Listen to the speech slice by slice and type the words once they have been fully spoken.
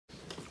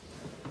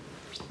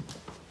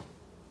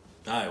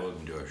Hi,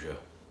 welcome to our show.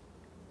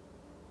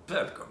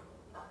 Welcome.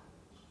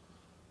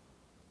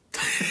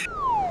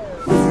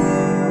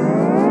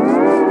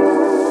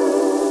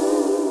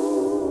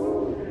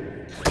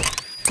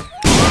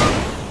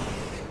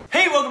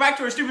 Hey, welcome back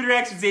to our Stupid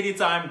Reactions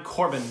Idiots. I'm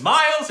Corbin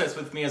Miles. That's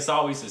with me as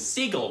always is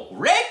Seagull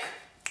Rick.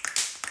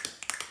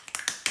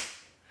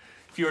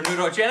 If you're new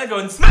to our channel, go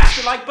and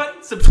smash the like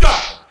button,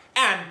 subscribe,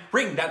 and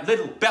ring that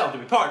little bell to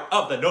be part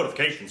of the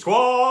notification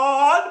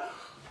squad.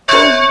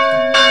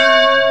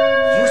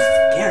 You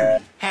scare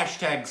me.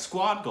 Hashtag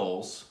squad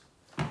goals.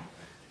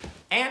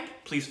 And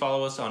please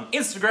follow us on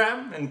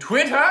Instagram and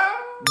Twitter.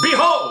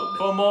 Behold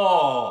for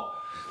more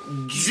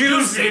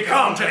juicy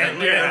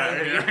content.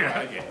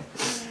 Yeah.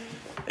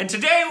 And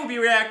today we'll be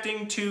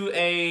reacting to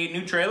a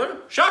new trailer.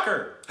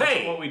 Shocker! That's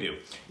Hey! what we do.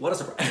 What a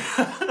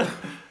surprise.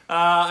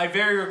 I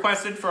very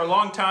requested for a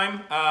long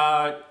time.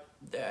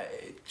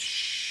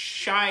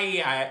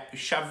 Shivaay.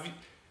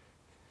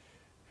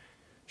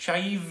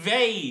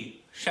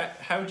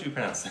 How would you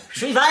pronounce that?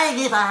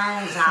 Shivaay,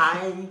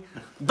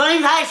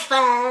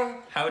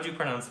 How would you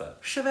pronounce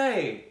that?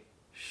 Shivaay.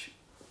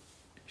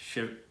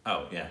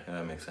 Oh, yeah,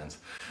 that makes sense.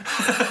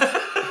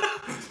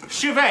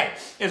 Shivaay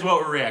is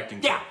what we're reacting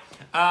to. Yeah.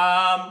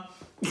 I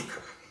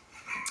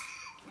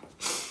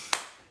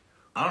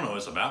don't know what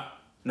it's about.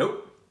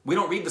 Nope. We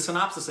don't read the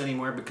synopsis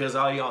anymore because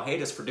all y'all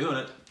hate us for doing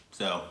it.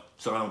 So,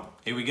 So,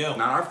 here we go.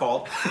 not our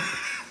fault.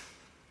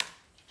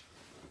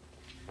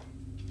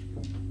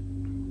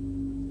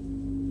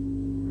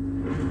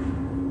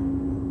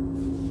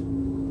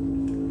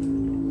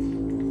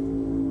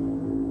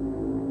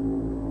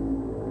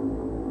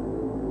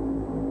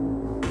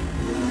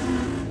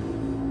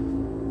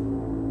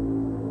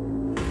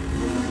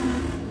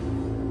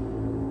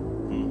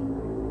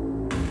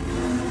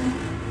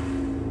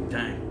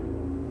 Dang.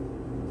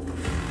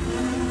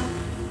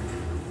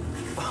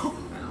 Oh,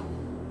 wow.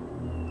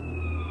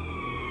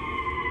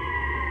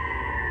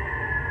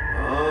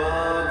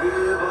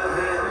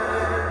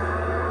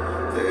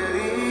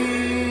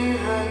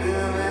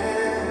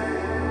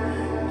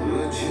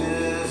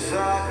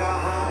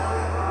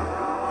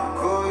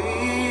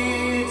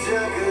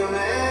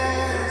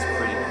 That's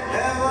pretty.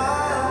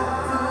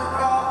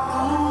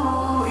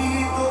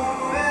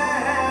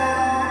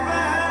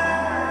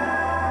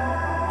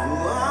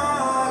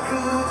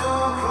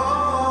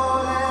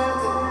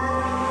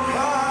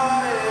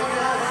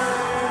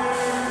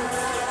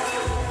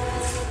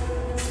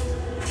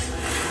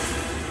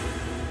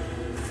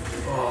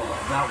 Oh,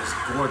 that was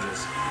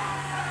gorgeous.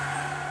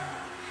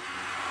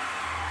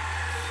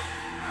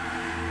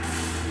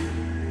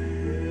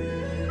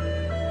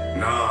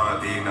 ना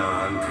आदि ना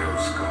अंत है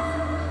उसका,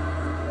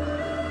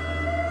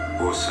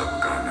 वो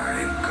सबका ना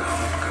इनका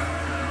उनका,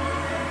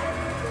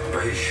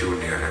 वही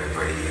शून्य है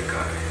वही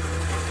एकार है,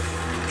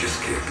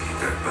 जिसके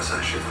भीतर बसा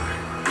शिवाय।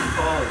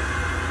 Oh.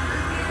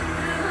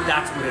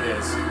 That's what it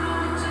is.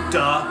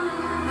 Duh.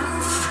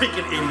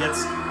 Freaking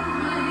idiots.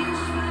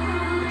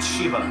 It's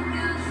Shiva.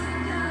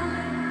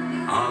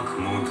 आंख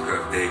मूंद कर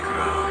देख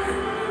रहा है,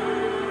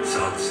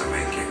 साथ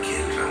समय के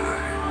खेल रहा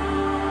है,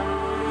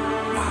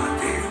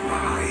 महादेव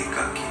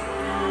महाएका की,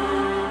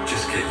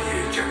 जिसके लिए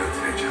जगत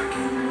है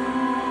जागी,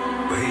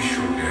 वही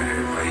शून्य है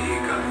वही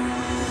एकार है,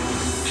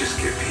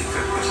 जिसके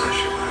भीतर बसा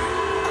शिवाय।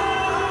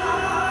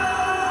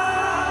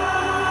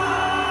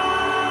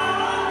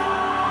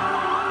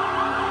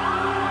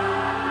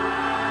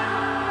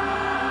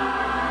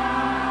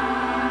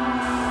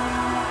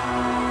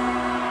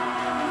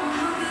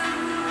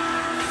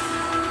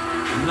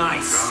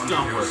 Nice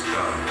stunt work.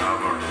 उसका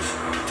रावण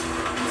उसका,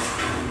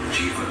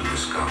 जीवन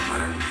उसका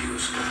मरण भी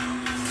उसका,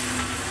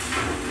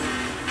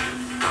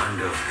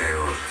 तांडव है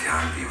और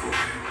ध्यान भी वो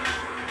है,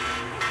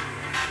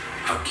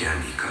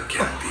 अज्ञानी का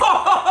ज्ञान भी।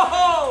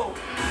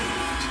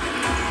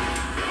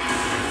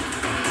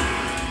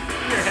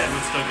 Your head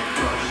would still get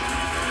crushed.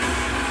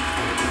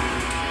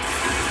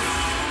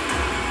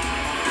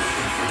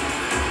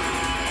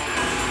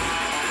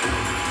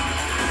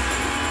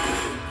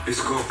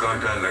 इसको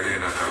कांटा लगे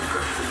न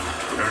कंकर,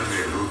 रण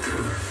में रुद्र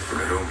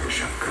घरों में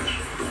शंकर,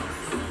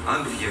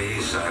 अंत यही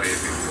सारे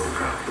बिंदुओं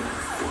का,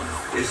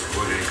 इस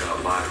बोले का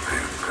बार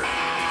भयंकर।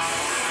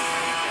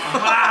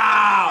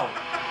 Wow!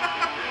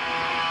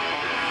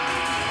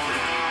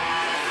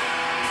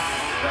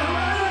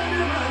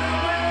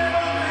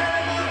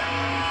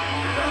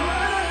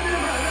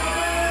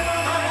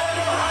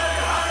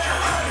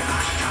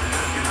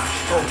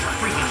 Oh,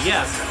 freaking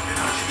yes.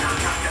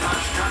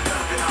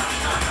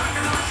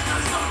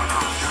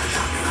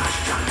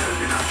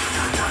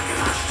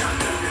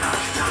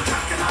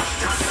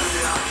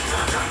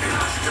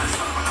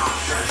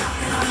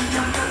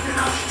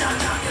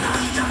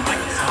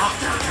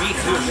 Me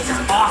too. This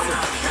is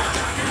awesome.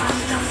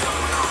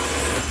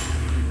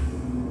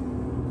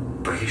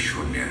 वही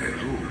शून्य है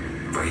रूप,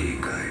 वही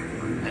गाय,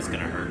 That's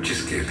gonna hurt.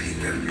 जिसके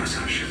भीतर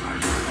बसा शिवाय।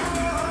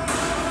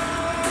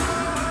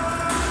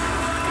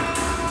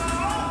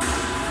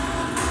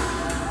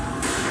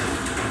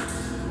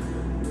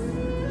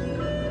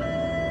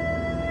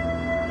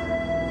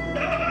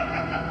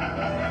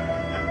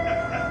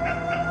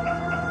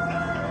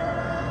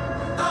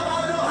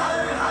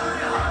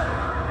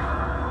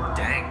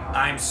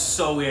 I'm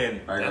so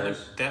in.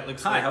 That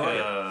looks Hi, like how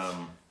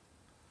are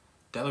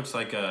that looks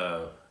like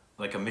a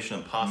Mission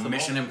Impossible.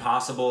 Mission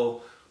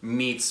Impossible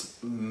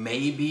meets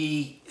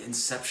maybe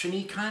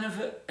Inception-y kind of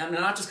it. I mean,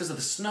 not just because of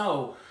the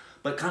snow,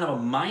 but kind of a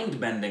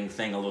mind-bending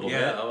thing a little bit.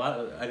 Yeah, a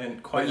lot I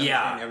didn't quite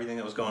understand everything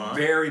that was going on.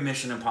 Very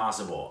Mission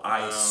Impossible.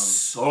 I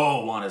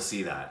so want to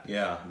see that.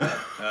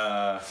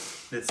 Yeah.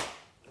 This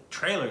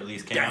trailer at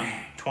least came out in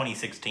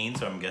 2016,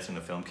 so I'm guessing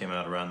the film came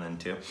out around then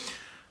too.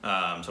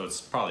 So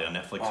it's probably on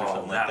Netflix or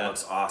something like that. That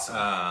looks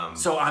awesome.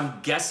 So I'm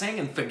guessing,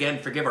 and again,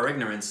 forgive our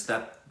ignorance,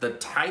 that the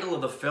title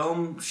of the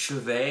film,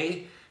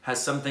 Shivaay,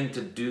 has something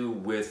to do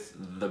with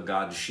the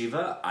god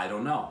Shiva. I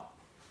don't know.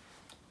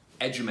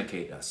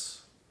 Educate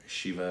us.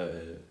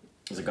 Shiva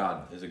is a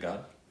god. Is a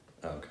god?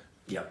 Oh, okay.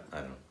 Yep.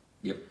 I don't.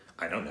 Yep.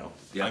 I don't know.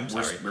 Yeah, I'm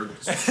sorry.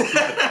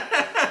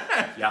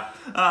 Yeah.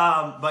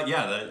 But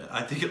yeah,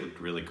 I think it looked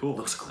really cool.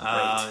 Looks great.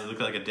 It looked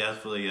like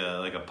definitely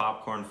like a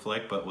popcorn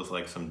flick, but with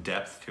like some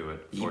depth to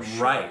it. For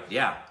sure. Right.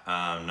 Yeah.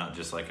 Not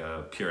just like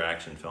a pure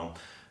action film.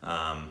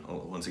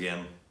 Once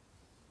again,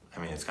 I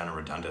mean, it's kind of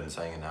redundant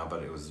saying it now,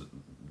 but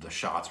the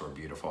shots were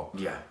beautiful.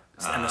 Yeah.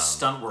 And the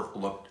stunt work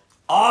looked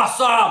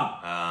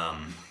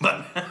awesome.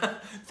 But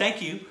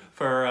thank you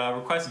for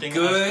requesting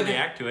us to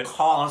react to it.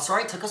 Call. I'm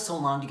sorry it took us so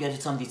long to get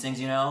to some of these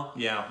things, you know?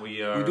 Yeah, we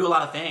do a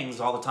lot of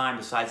things all the time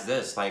besides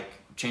this, like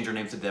change our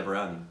names to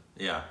Deborah and...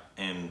 Yeah,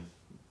 and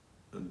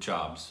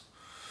Jobs.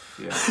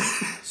 Yeah.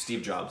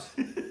 Steve Jobs.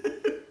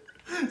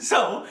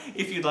 So,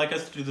 if you'd like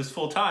us to do this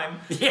full time,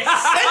 send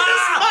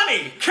us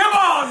money! Come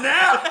on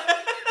now!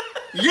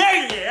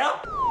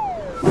 Yeah!